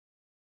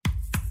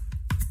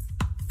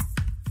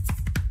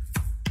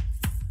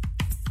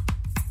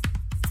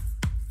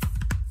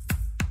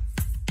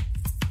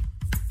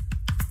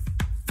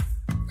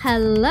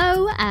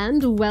Hello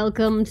and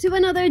welcome to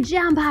another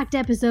jam-packed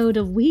episode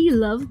of We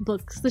Love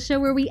Books, the show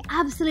where we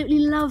absolutely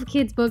love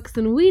kids' books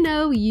and we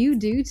know you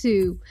do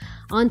too.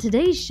 On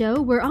today's show,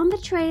 we're on the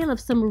trail of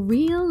some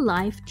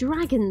real-life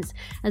dragons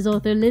as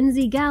author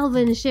Lindsay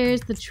Galvin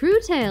shares the true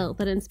tale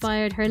that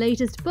inspired her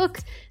latest book,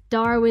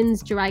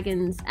 Darwin's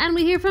Dragons. And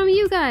we hear from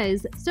you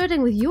guys,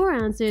 starting with your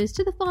answers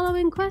to the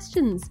following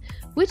questions.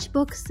 Which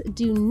books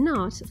do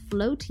not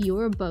float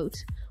your boat?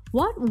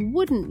 What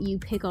wouldn't you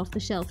pick off the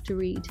shelf to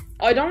read?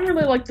 I don't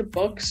really like the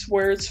books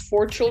where it's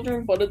for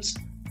children, but it's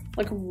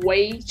like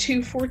way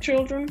too for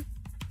children.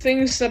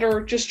 Things that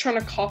are just trying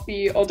to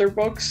copy other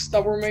books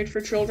that were made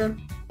for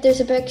children.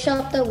 There's a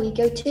bookshop that we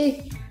go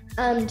to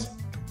and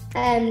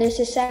there's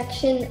a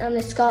section and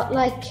it's got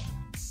like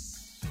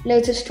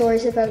loads of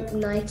stories about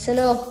knights and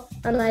all,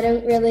 and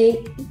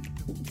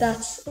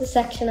that's the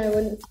section I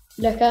wouldn't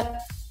look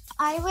at.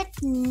 I would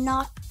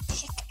not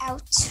pick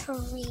out to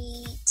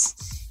read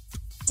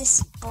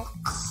this book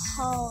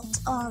called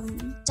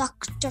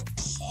Dr.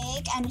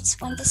 Pig, and it's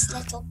when this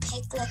little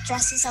pig that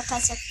dresses up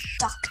as a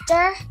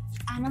doctor.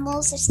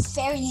 Animals is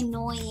very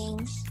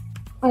annoying.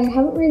 I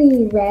haven't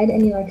really read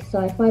any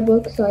sci-fi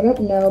books, so I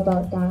don't know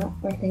about that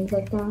or things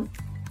like that.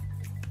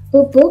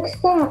 But books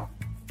that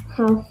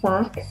have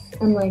facts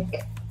and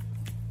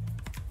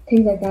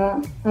things like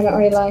that, I don't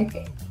really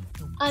like.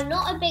 I'm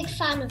not a big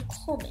fan of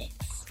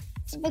comics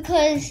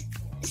because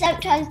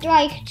sometimes the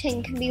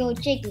writing can be all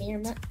jiggly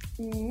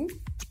and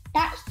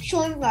that's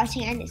short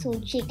writing and it's all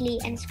jiggly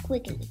and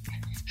squiggly.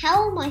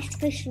 How am I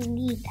supposed to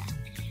read that?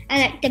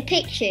 And the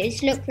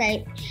pictures look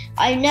like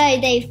I know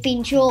they've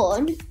been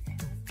drawn,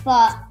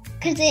 but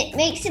because it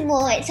makes it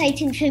more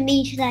exciting for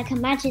me to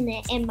imagine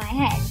it in my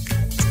head.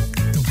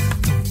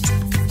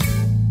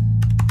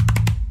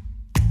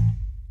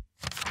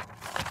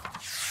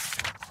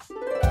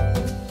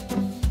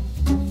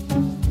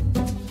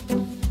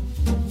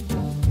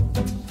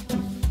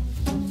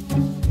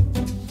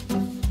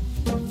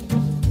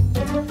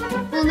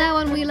 Now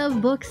on We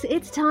Love Books,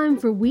 it's time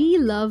for We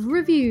Love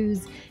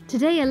Reviews.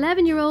 Today,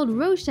 11-year-old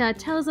Rosha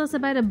tells us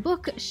about a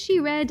book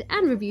she read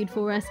and reviewed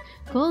for us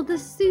called The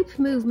Soup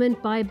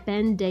Movement by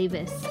Ben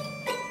Davis.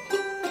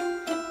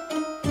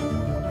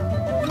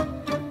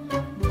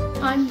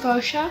 I'm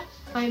Rosha.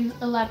 I'm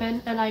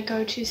 11 and I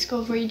go to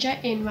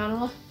Skovriga in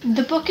Ranelagh.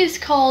 The book is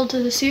called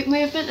The Soup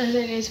Movement and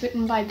it is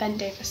written by Ben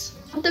Davis.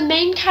 The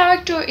main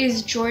character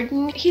is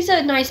Jordan. He's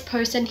a nice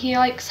person. He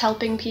likes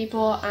helping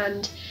people,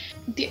 and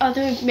the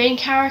other main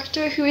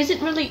character, who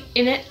isn't really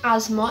in it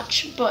as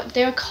much, but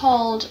they're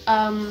called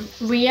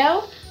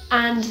Rio,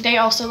 and they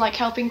also like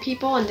helping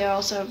people and they're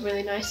also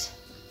really nice.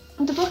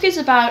 The book is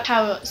about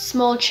how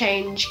small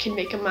change can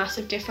make a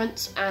massive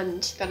difference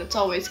and that it's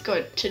always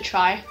good to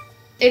try.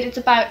 It's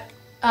about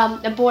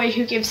a boy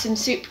who gives some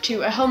soup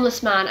to a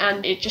homeless man,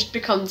 and it just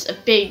becomes a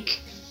big,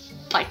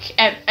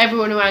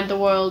 everyone around the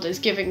world is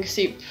giving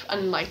soup,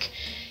 and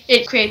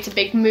it creates a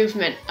big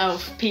movement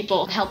of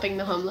people helping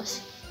the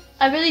homeless.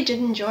 I really did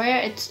enjoy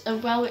it. It's a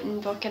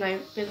well-written book and I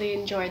really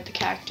enjoyed the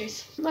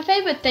characters. My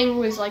favourite thing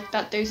was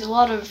that there's a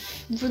lot of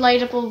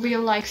relatable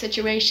real-life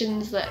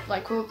situations that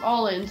we're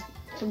all in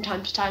from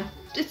time to time.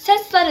 It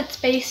says that it's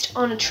based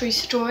on a true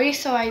story,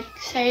 so I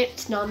say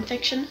it's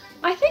non-fiction.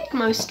 I think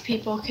most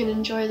people can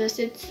enjoy this.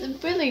 It's a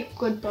really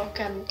good book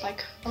and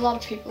a lot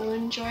of people will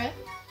enjoy it.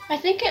 I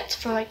think it's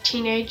for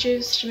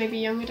teenagers to maybe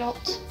young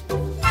adults.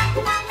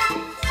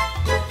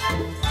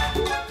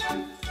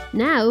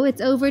 Now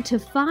it's over to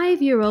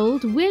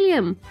 5-year-old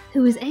William,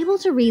 who is able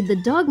to read the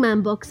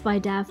Dogman books by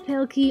Dav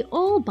Pilkey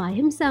all by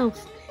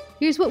himself.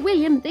 Here's what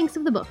William thinks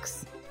of the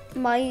books.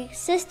 My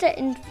sister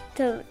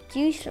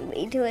introduced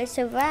me to it,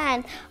 so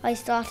then I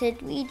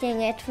started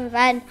reading it, and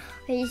then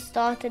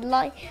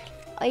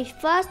I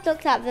first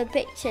looked at the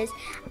pictures,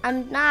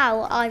 and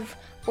now I've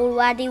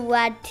already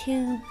read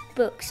 2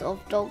 books of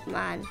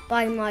Dogman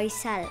by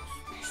myself.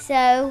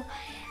 So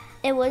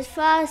it was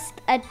first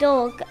a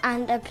dog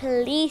and a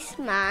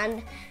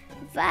policeman,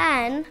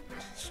 then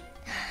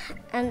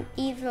an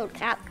evil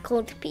cat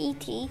called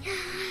Petey.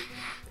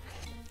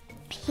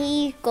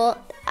 He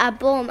got a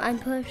bomb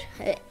and put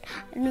it,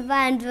 and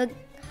then the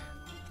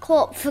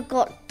cop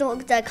forgot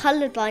dogs are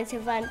colourblind, so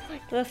then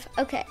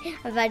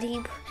and then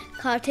he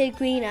cut it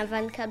green, and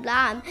then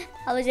kablam,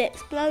 that was it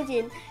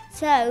exploding.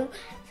 So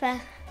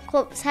the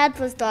cop's head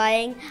was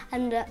dying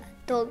and the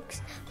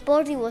dog's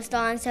body was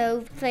dying,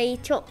 so they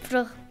chopped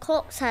the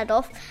cop's head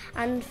off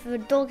and the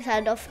dog's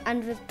head off,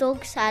 and the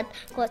dog's head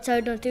got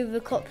sewed onto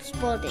the cop's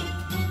body.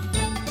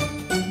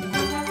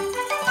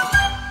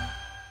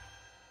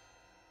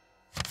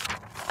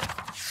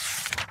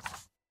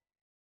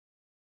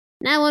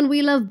 Now on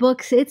We Love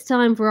Books, it's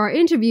time for our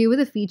interview with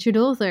a featured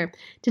author.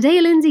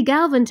 Today, Lindsay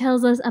Galvin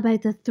tells us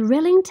about the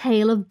thrilling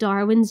tale of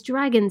Darwin's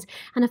Dragons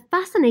and a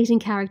fascinating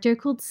character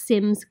called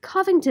Sims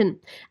Covington.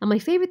 And my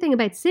favourite thing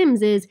about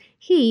Sims is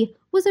he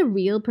was a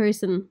real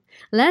person.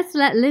 Let's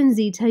let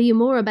Lindsay tell you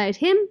more about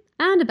him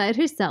and about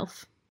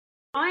herself.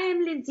 I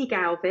am Lindsay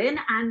Galvin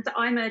and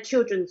I'm a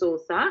children's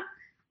author.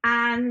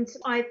 and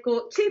I've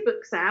got 2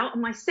 books out,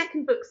 and my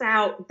second book's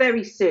out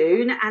very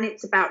soon, and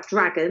it's about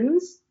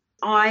dragons.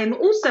 I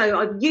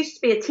used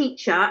to be a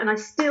teacher, and I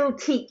still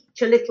teach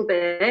a little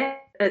bit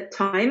at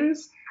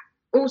times.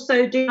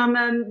 Also do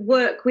some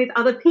work with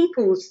other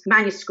people's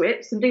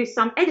manuscripts and do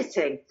some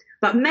editing,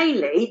 but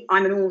mainly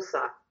I'm an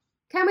author.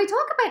 Can we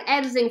talk about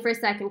editing for a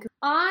second? 'Cause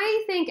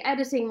I think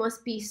editing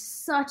must be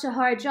such a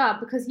hard job,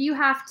 because you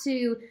have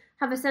to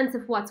have a sense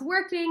of what's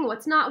working,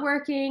 what's not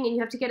working, and you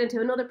have to get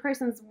into another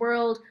person's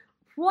world.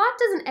 What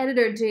does an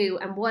editor do,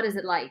 and what is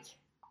it like?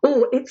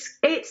 Oh,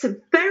 it's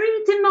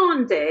very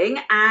demanding,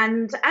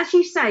 and as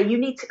you say, you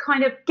need to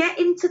kind of get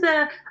into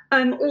the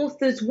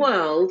author's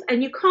world,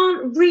 and you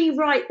can't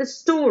rewrite the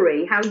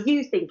story how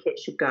you think it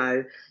should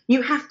go.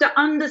 You have to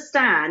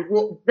understand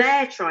what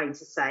they're trying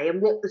to say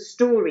and what the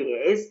story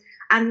is,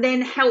 and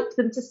then help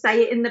them to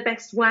say it in the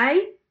best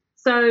way.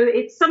 So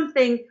it's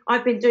something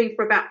I've been doing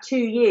for about 2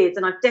 years,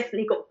 and I've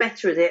definitely got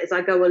better at it as I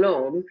go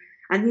along.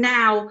 And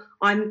now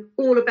I'm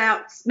all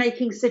about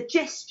making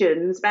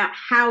suggestions about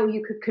how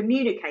you could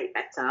communicate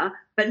better,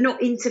 but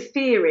not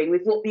interfering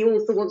with what the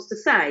author wants to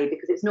say,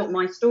 because it's not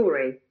my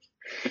story.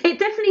 It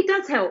definitely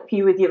does help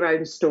you with your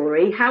own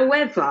story.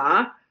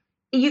 However,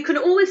 you can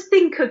always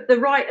think of the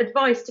right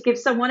advice to give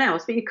someone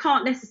else, but you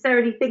can't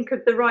necessarily think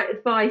of the right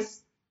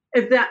advice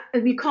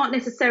you can't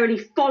necessarily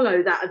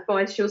follow that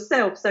advice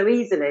yourself so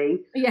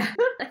easily. Yeah.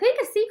 I think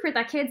a secret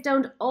that kids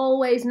don't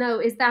always know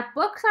is that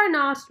books are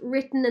not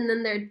written and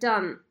then they're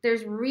done.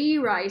 There's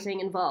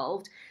rewriting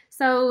involved.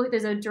 So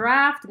there's a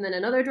draft and then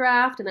another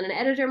draft, and then an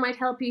editor might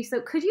help you.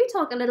 So could you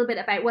talk a little bit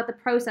about what the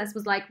process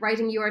was like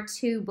writing your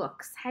 2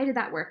 books? How did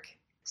that work?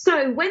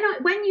 So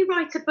when you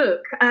write a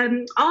book,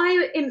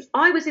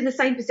 I was in the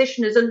same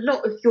position as a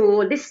lot of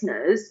your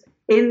listeners,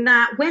 in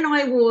that when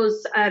I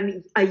was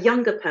a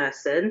younger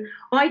person,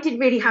 I didn't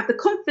really have the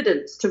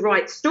confidence to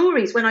write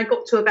stories when I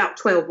got to about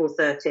 12 or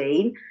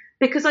 13,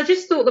 because I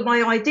just thought that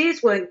my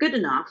ideas weren't good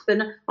enough,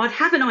 and I'd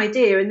have an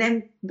idea, and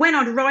then when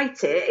I'd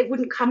write it, it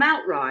wouldn't come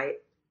out right.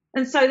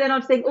 And so then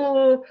I'd think,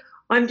 oh,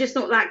 I'm just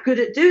not that good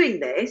at doing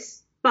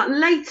this. But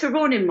later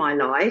on in my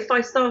life,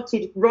 I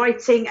started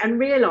writing and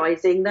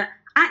realising that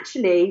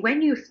actually,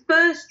 when you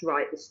first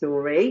write the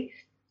story,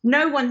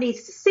 no one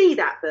needs to see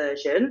that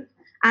version.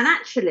 And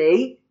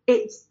actually,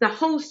 it's the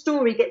whole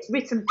story gets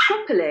written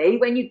properly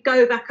when you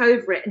go back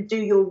over it and do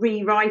your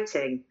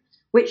rewriting,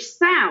 which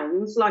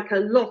sounds like a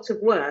lot of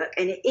work,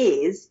 and it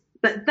is.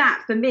 But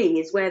that, for me,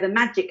 is where the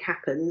magic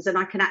happens, and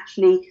I can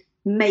actually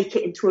make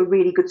it into a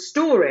really good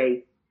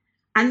story.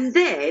 And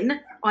then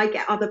I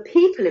get other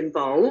people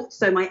involved,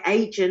 so my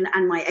agent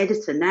and my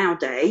editor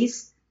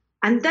nowadays,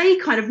 and they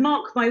kind of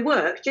mark my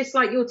work, just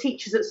like your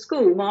teachers at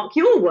school mark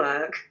your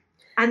work.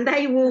 And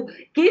they will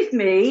give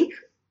me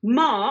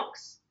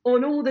marks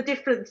on all the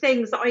different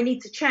things that I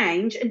need to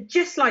change. And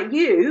just like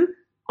you,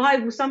 I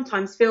will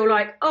sometimes feel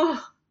like,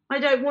 oh, I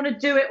don't want to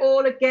do it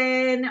all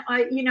again.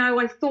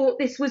 I thought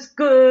this was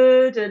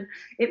good, and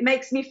it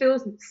makes me feel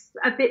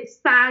a bit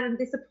sad and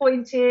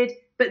disappointed.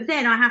 But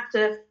then I have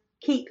to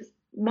keep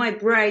my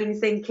brain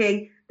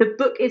thinking, the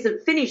book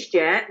isn't finished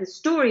yet, the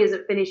story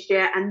isn't finished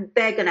yet, and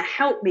they're going to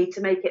help me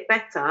to make it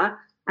better.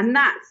 And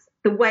that's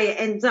the way it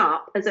ends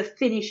up as a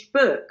finished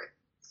book.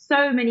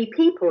 So many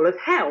people have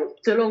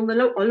helped along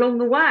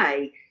the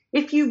way.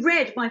 If you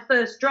read my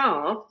first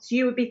drafts,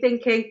 you would be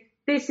thinking,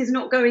 this is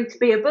not going to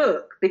be a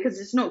book because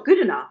it's not good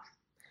enough.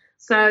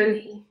 So,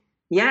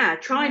 yeah,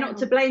 try not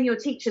to blame your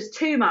teachers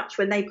too much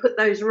when they put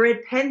those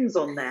red pens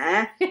on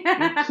there.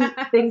 And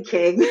keep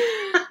thinking.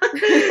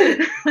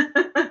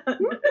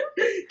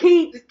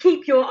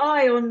 keep your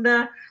eye on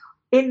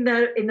in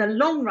the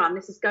long run,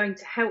 this is going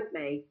to help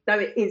me. Though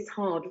it is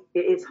hard.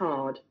 It is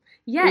hard.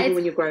 Yeah, even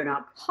when you're grown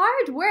up.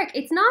 Hard work.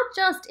 It's not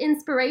just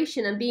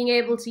inspiration and being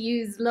able to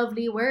use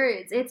lovely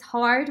words. It's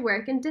hard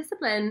work and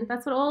discipline.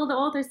 That's what all the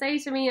authors say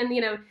to me. And,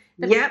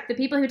 the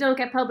people who don't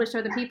get published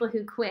are the people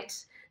who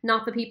quit,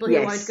 not the people who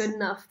aren't good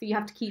enough. You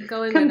have to keep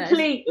going with it.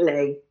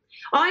 Completely.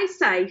 I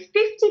say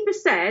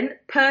 50%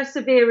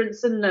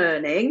 perseverance and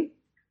learning,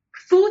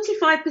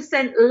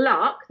 45%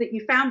 luck that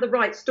you found the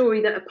right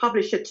story that a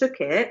publisher took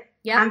it,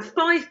 and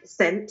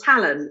 5%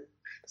 talent.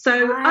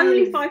 So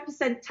only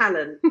 5%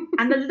 talent.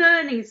 And the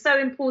learning is so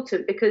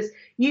important because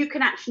you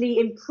can actually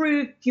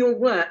improve your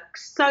work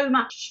so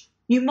much.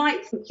 You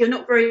might think you're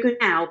not very good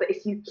now, but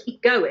if you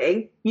keep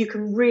going, you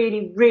can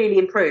really, really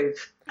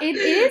improve. It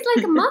is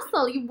like a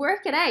muscle. You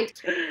work it out.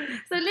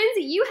 So,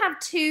 Lindsay, you have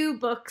 2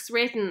 books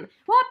written.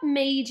 What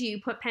made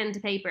you put pen to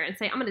paper and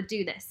say, I'm going to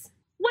do this?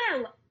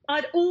 Well,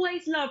 I'd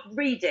always loved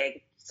reading.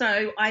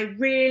 So I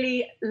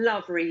really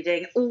love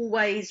reading,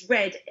 always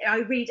read. I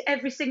read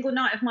every single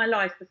night of my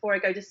life before I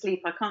go to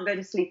sleep. I can't go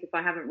to sleep if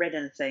I haven't read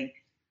anything.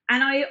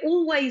 And I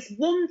always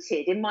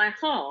wanted in my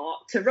heart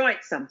to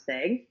write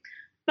something,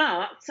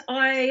 but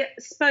I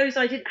suppose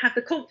I didn't have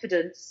the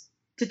confidence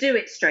to do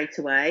it straight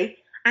away.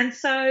 And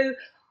so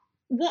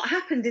what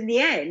happened in the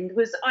end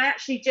was I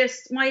actually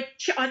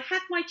I'd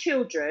had my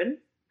children,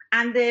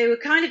 and they were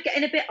kind of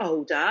getting a bit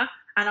older.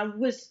 and I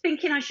was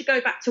thinking I should go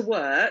back to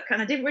work,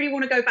 and I didn't really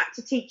want to go back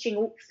to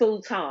teaching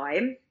full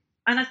time.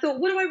 And I thought,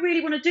 what do I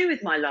really want to do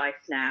with my life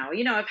now?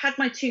 You know, I've had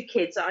my 2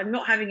 kids that I'm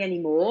not having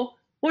anymore.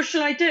 What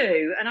shall I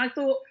do? And I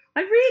thought,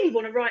 I really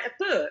want to write a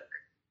book.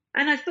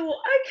 And I thought,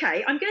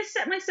 okay, I'm going to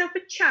set myself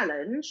a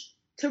challenge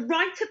to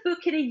write a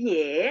book in a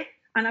year.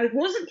 And I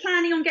wasn't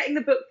planning on getting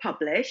the book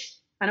published.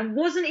 And I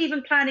wasn't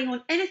even planning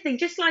on anything,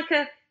 just like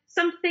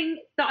something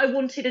that I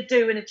wanted to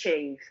do and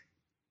achieve.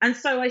 And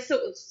so I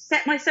sort of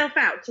set myself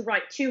out to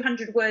write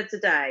 200 words a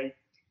day,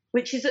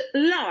 which is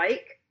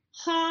like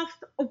half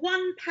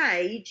 1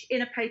 page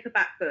in a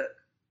paperback book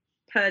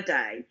per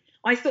day.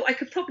 I thought I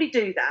could probably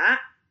do that.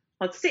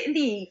 I'd sit in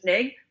the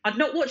evening, I'd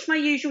not watch my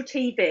usual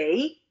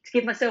TV to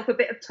give myself a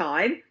bit of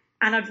time,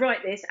 and I'd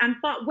write this.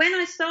 But when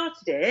I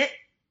started it,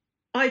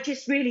 I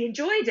just really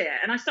enjoyed it,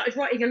 and I started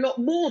writing a lot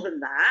more than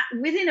that.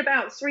 Within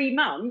about 3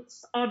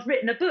 months, I'd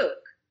written a book.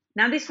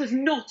 Now, this was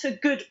not a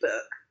good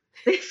book.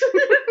 This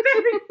was a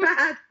very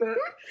bad book.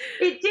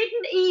 It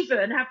didn't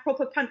even have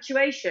proper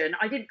punctuation.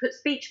 I didn't put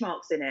speech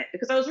marks in it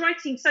because I was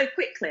writing so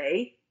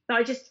quickly that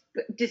I just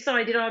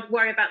decided I'd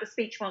worry about the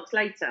speech marks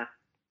later.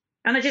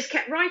 And I just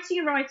kept writing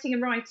and writing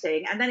and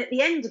writing. And then at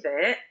the end of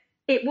it,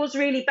 it was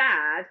really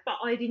bad, but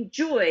I'd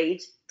enjoyed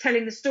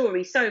telling the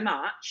story so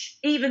much,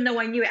 even though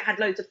I knew it had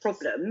loads of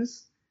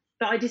problems,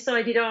 that I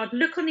decided I'd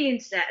look on the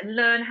internet and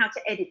learn how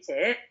to edit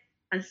it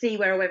and see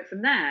where I went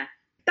from there.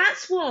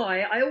 That's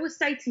why I always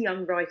say to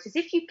young writers,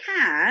 if you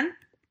can,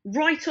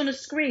 write on a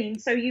screen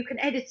so you can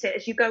edit it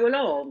as you go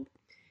along.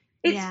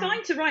 It's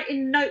fine to write in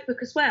a notebook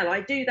as well. I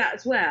do that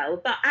as well.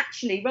 But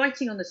actually,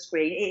 writing on the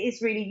screen, it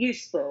is really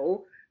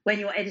useful when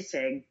you're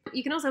editing.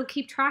 You can also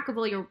keep track of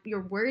all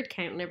your word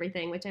count and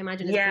everything, which I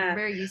imagine is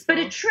very useful.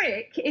 But a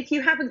trick, if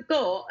you haven't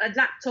got a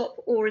laptop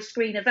or a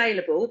screen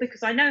available,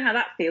 because I know how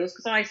that feels,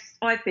 because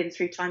I've been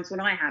through times when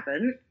I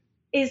haven't,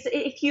 is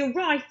if you're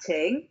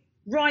writing,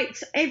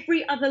 write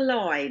every other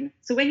line.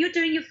 So when you're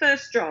doing your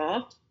first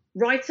draft,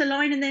 write a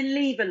line and then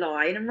leave a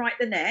line and write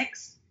the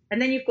next.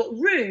 And then you've got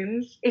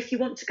room if you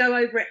want to go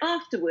over it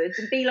afterwards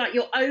and be like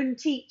your own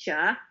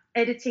teacher,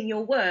 editing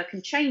your work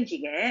and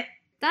changing it.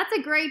 That's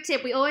a great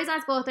tip. We always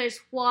ask authors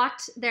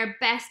what their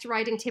best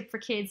writing tip for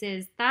kids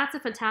is. That's a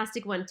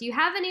fantastic one. Do you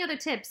have any other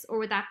tips, or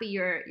would that be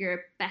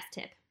your best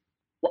tip?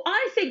 Well,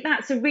 I think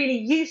that's a really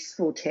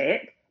useful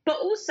tip. But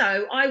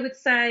also, I would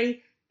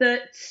say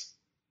that,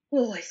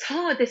 it's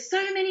hard. There's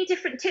so many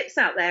different tips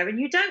out there, and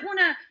you don't want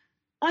to...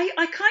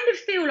 I kind of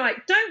feel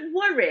like, don't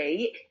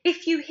worry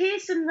if you hear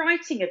some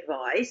writing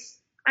advice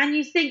and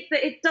you think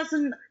that it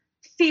doesn't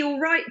feel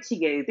right to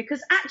you,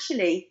 because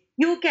actually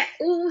you'll get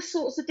all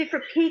sorts of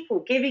different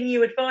people giving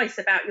you advice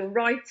about your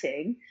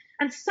writing,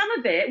 and some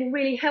of it will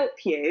really help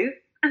you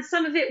and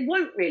some of it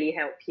won't really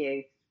help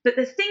you. But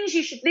the things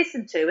you should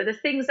listen to are the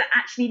things that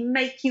actually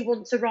make you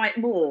want to write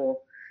more.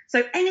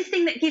 So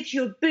anything that gives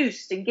you a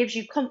boost and gives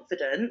you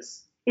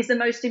confidence is the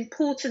most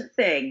important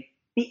thing.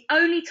 The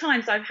only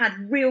times I've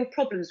had real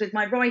problems with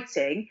my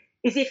writing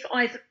is if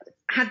I've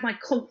had my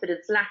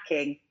confidence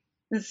lacking.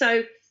 And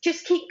so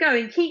just keep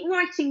going, keep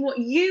writing what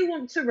you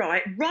want to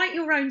write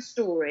your own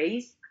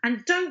stories,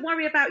 and don't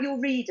worry about your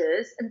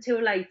readers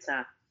until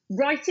later.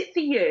 Write it for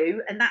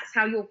you, and that's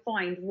how you'll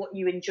find what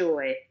you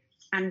enjoy.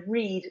 And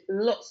read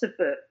lots of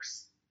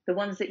books, the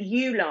ones that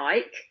you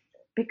like,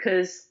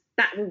 because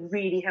that will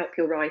really help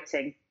your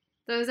writing.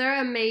 Those are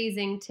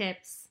amazing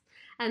tips.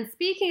 And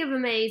speaking of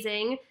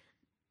amazing,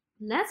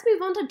 let's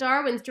move on to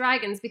Darwin's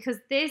Dragons, because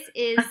this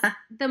is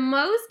the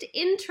most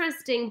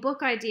interesting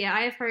book idea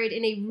I have heard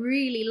in a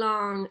really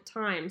long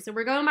time. So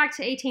we're going back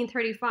to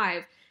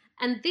 1835.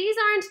 And these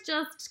aren't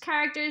just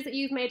characters that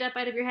you've made up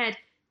out of your head.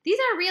 These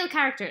are real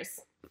characters.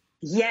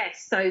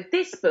 Yes, so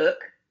this book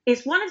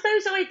is one of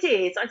those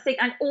ideas I think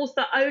an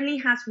author only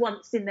has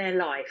once in their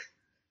life.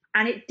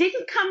 And it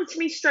didn't come to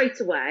me straight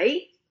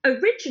away.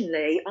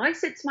 Originally, I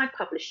said to my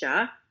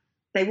publisher,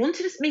 they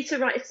wanted me to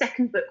write a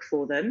second book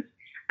for them.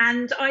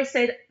 And I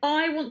said,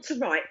 I want to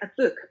write a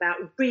book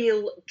about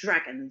real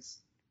dragons.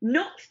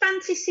 Not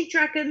fantasy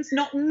dragons,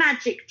 not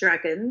magic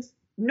dragons,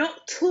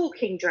 not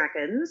talking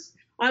dragons.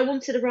 I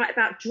wanted to write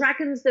about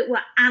dragons that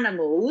were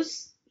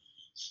animals,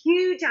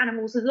 huge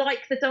animals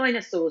like the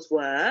dinosaurs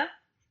were.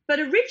 But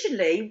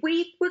originally,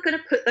 we were going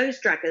to put those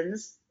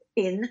dragons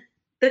in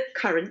the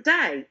current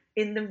day,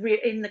 in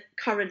the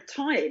current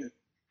time.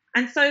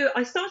 And so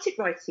I started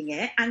writing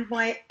it, and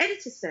my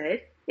editor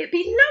said, it'd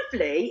be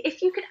lovely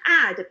if you could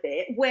add a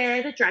bit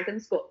where the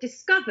dragons got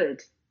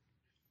discovered.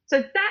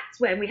 So that's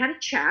when we had a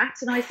chat,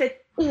 and I said,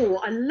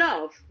 I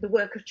love the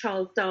work of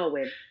Charles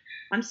Darwin.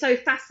 I'm so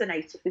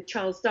fascinated with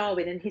Charles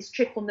Darwin and his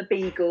trip on the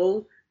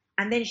Beagle.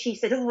 And then she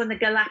said, and the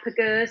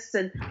Galapagos.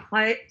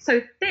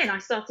 So then I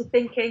started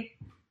thinking,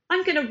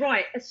 I'm going to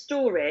write a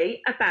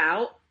story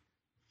about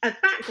a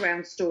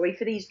background story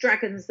for these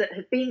dragons that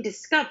had been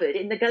discovered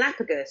in the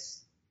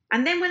Galapagos.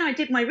 And then when I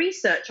did my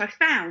research, I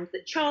found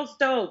that Charles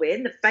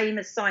Darwin, the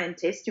famous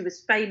scientist who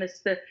was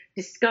famous for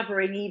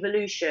discovering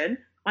evolution,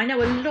 I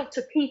know a lot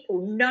of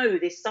people know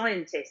this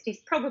scientist. He's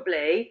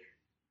probably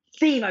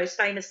the most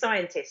famous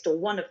scientist, or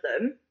one of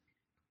them.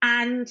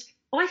 And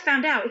I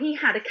found out he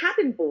had a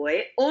cabin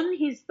boy on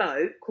his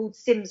boat called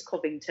Sims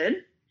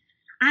Covington.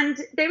 And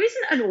there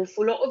isn't an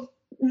awful lot of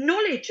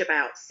knowledge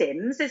about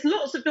Sims. There's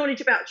lots of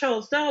knowledge about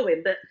Charles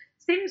Darwin, but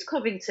Sims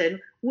Covington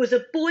was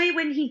a boy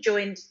when he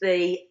joined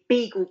the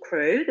Beagle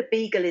crew. The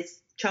Beagle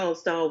is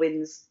Charles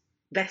Darwin's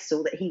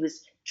vessel that he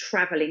was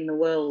travelling the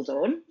world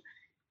on.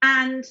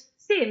 And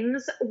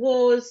Sims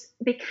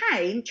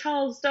became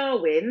Charles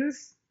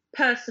Darwin's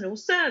personal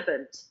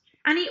servant.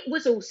 And he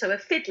was also a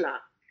fiddler.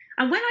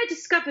 And when I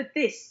discovered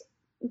this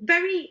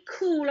very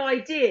cool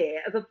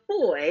idea of a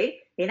boy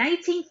in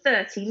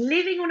 1830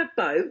 living on a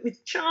boat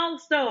with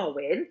Charles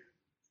Darwin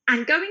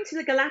and going to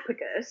the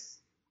Galapagos,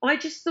 I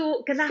just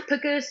thought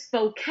Galapagos,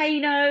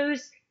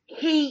 volcanoes,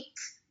 heat,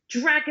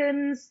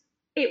 dragons.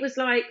 It was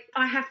like,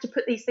 I have to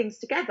put these things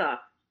together.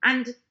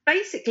 And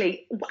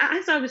basically,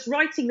 as I was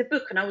writing the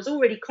book and I was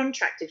already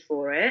contracted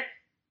for it,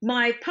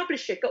 my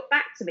publisher got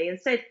back to me and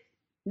said,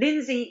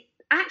 Lindsay,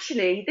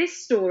 actually,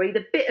 this story,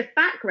 the bit of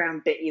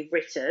background bit you've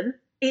written,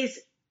 is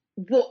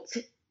what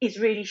is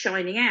really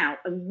shining out.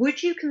 And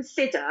would you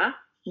consider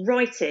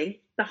writing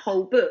the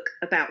whole book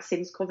about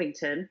Sims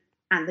Covington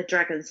and the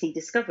dragons he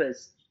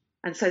discovers?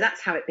 And so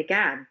that's how it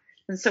began.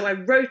 And so I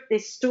wrote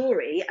this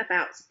story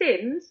about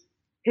Sims,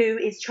 who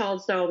is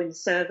Charles Darwin's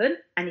servant,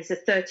 and he's a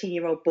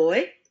 13-year-old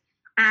boy.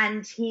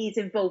 And he's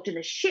involved in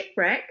a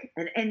shipwreck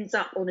and ends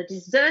up on a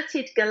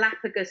deserted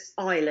Galapagos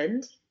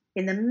island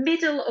in the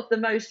middle of the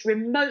most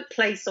remote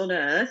place on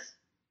Earth,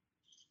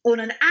 on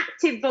an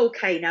active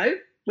volcano,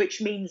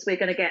 which means we're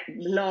going to get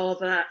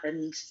lava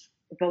and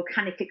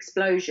volcanic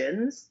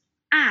explosions.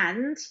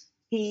 And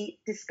he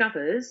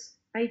discovers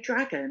a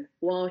dragon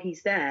while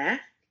he's there.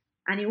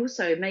 And he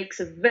also makes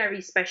a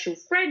very special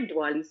friend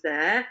while he's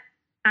there.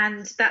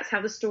 And that's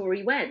how the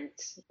story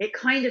went. It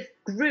kind of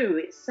grew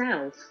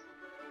itself.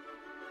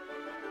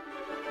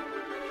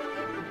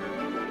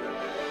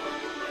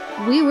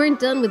 We weren't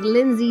done with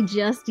Lindsay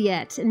just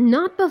yet.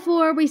 Not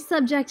before we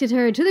subjected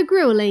her to the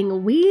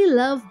grueling We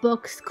Love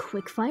Books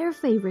Quickfire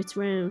Favorites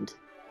round.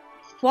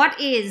 What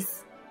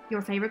is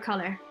your favourite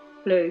colour?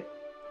 Blue.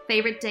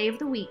 Favourite day of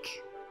the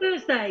week?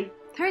 Thursday.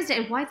 Thursday.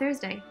 And why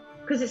Thursday?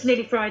 Because it's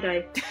nearly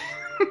Friday.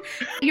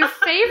 Your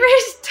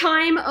favourite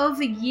time of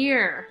the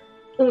year?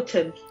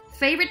 Autumn.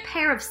 Favourite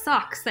pair of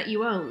socks that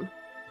you own?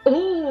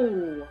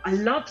 Oh, I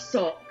love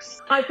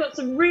socks. I've got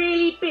some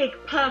really big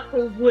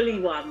purple woolly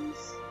ones.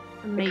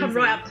 Amazing. They come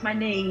right up to my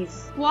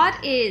knees.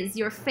 What is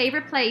your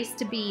favourite place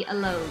to be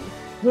alone?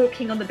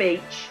 Walking on the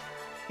beach.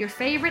 Your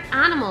favourite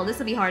animal? This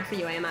will be hard for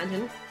you, I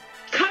imagine.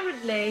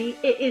 Currently,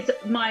 it is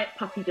my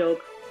puppy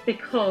dog,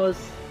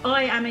 because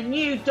I am a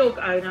new dog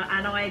owner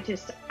and I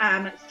just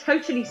am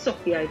totally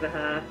soppy over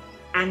her.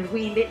 And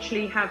we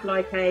literally have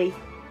like a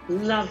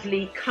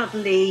lovely,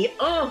 cuddly,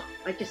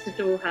 I just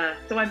adore her.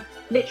 So I'm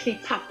literally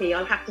puppy.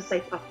 I'll have to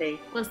say puppy.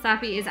 Well,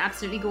 Sappy is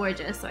absolutely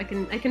gorgeous, so I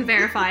can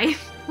verify.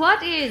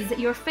 What is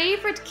your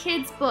favourite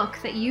kids' book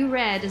that you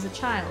read as a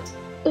child?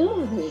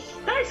 Oh,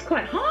 that's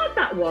quite hard,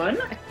 that one.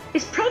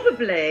 It's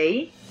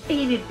probably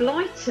Enid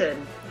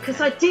Blyton, because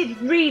I did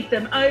read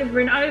them over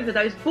and over,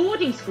 those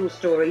boarding school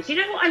stories. You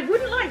know what? I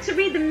wouldn't like to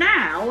read them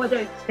now, I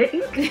don't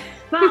think.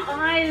 But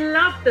I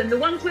love them. The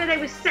ones where they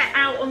were set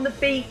out on the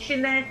beach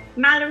in their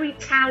Mallory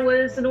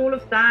Towers and all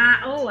of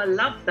that. Oh, I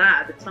loved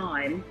that at the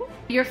time.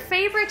 Your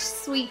favourite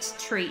sweet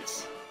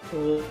treat?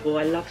 Oh,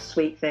 I love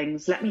sweet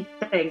things. Let me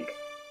think.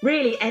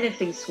 Really,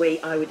 anything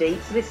sweet I would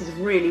eat. So this is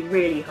really,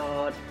 really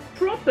hard.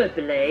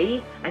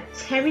 Probably a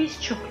Terry's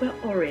chocolate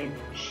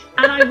orange.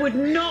 And I would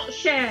not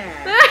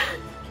share.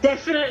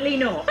 Definitely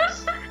not.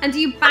 And do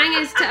you bang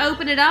it to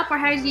open it up, or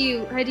how do you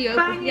open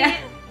it?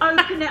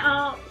 Open it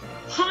up.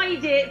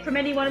 Hide it from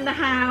anyone in the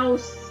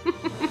house.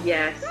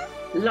 Yes.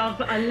 I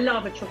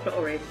love a chocolate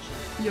orange.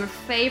 Your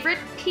favourite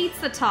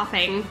pizza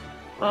topping?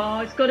 Oh,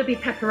 it's got to be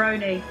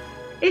pepperoni.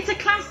 It's a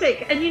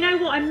classic. And you know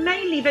what? I'm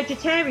mainly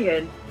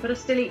vegetarian, but I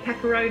still eat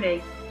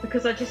pepperoni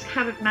because I just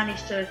haven't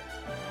managed to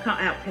cut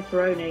out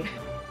pepperoni.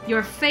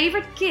 Your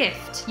favourite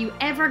gift you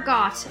ever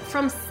got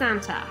from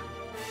Santa?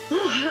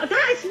 Oh,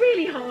 that is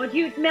really hard.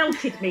 You've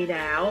melted me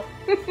now.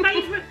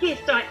 Favourite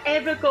gift I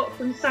ever got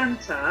from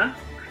Santa?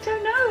 I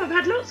don't know. I've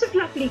had lots of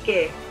lovely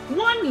gifts.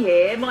 One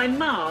year, my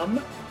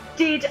mum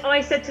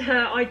I said to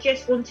her, I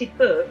just wanted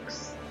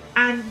books,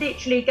 and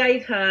literally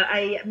gave her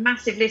a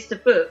massive list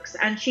of books,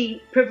 and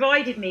she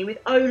provided me with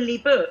only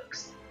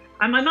books.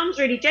 And my mum's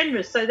really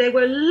generous, so there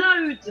were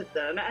loads of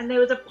them, and there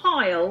was a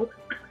pile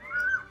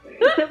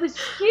that was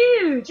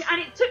huge,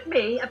 and it took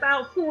me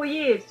about 4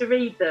 years to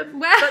read them.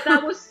 Wow. But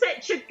that was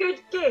such a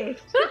good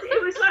gift.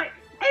 It was like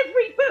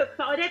every book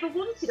that I'd ever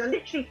wanted, I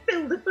literally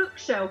filled a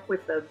bookshelf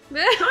with them. So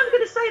I'm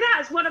going to say that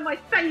as one of my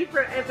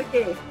favourite ever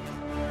gifts.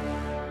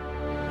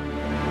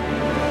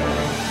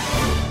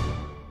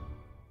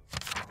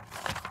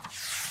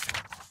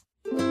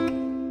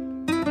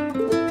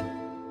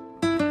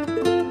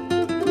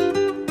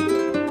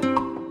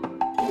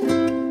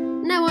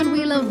 Now on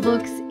We Love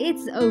Books,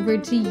 it's over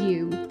to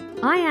you.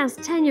 I asked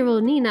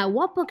 10-year-old Nina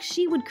what book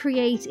she would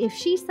create if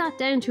she sat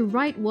down to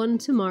write one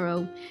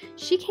tomorrow.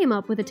 She came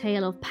up with a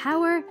tale of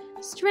power,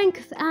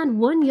 strength, and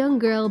one young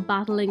girl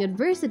battling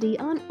adversity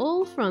on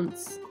all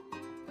fronts.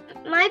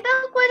 My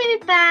book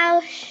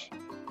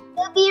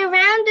would be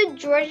around the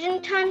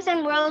Georgian times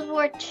and World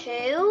War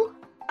II.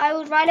 I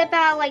would write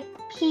about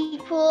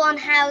people on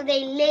how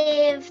they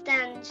lived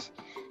and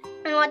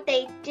what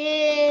they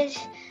did,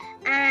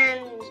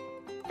 and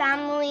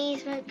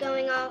families were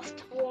going off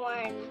to war.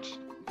 And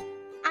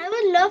I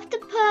would love to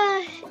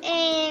put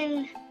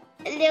in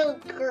a little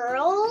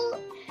girl,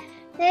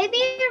 maybe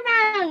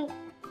around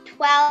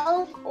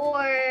 12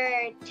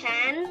 or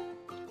 10.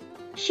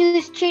 She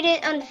was treated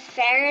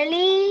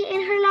unfairly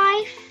in her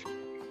life,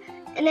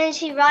 and then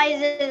she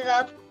rises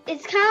up.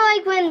 It's kind of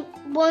like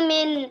when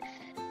women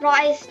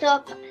rise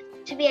up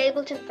to be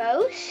able to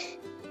vote.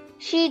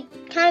 She'd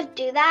kind of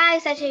do that,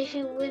 except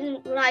she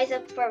wouldn't rise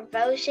up for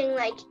voting,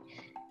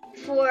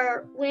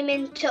 for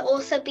women to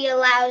also be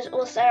allowed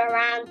also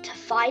around to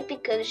fight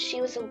because she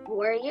was a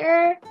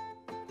warrior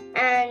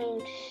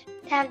and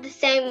to have the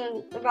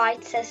same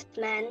rights as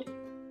men.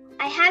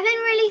 I haven't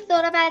really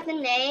thought about the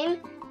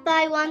name, but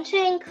I want to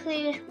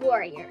include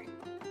warrior.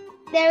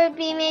 There would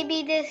be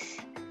maybe this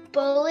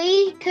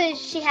bully because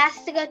she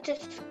has to go to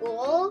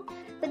school,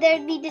 but there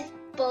would be this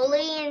bully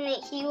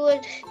and he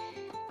would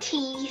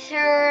tease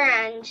her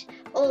and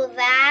all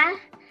that,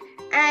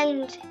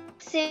 and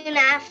soon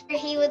after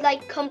he would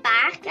come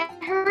back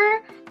at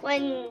her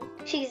when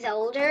she's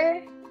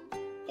older.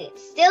 It'd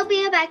still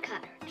be about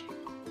courage.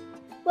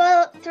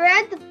 Well,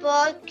 throughout the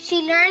book,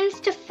 she learns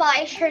to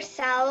fight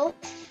herself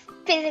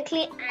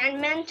physically and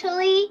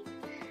mentally,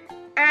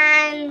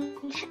 and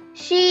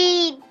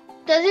she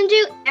doesn't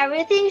do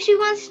everything she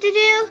wants to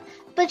do,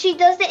 but she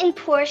does the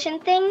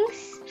important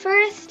things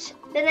first,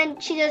 and then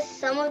she does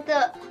some of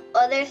the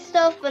other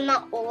stuff, but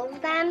not all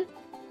of them.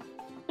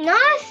 Not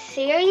a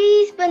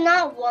series, but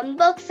not one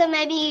book, so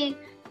maybe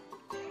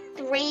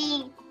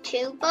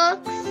 2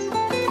 books.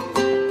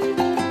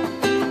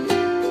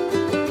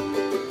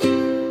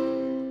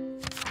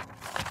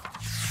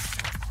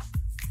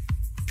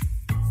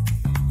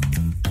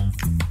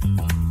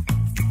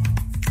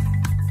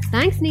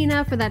 Thanks,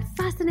 Nina, for that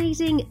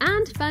fascinating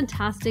and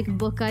fantastic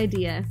book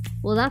idea.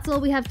 Well, that's all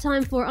we have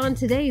time for on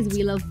today's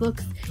We Love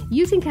Books.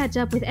 You can catch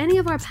up with any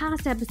of our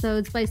past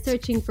episodes by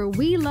searching for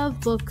We Love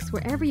Books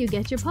wherever you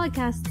get your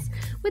podcasts,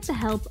 with the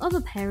help of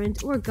a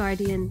parent or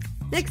guardian.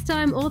 Next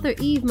time, author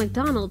Eve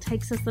MacDonald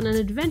takes us on an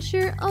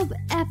adventure of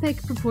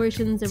epic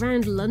proportions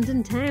around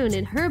London town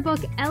in her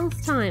book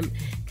Elle's Time.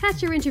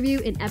 Catch her interview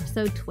in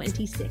episode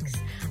 26.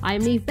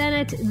 I'm Neve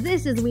Bennett,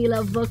 this is We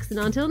Love Books, and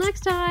until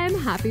next time,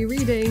 happy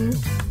reading!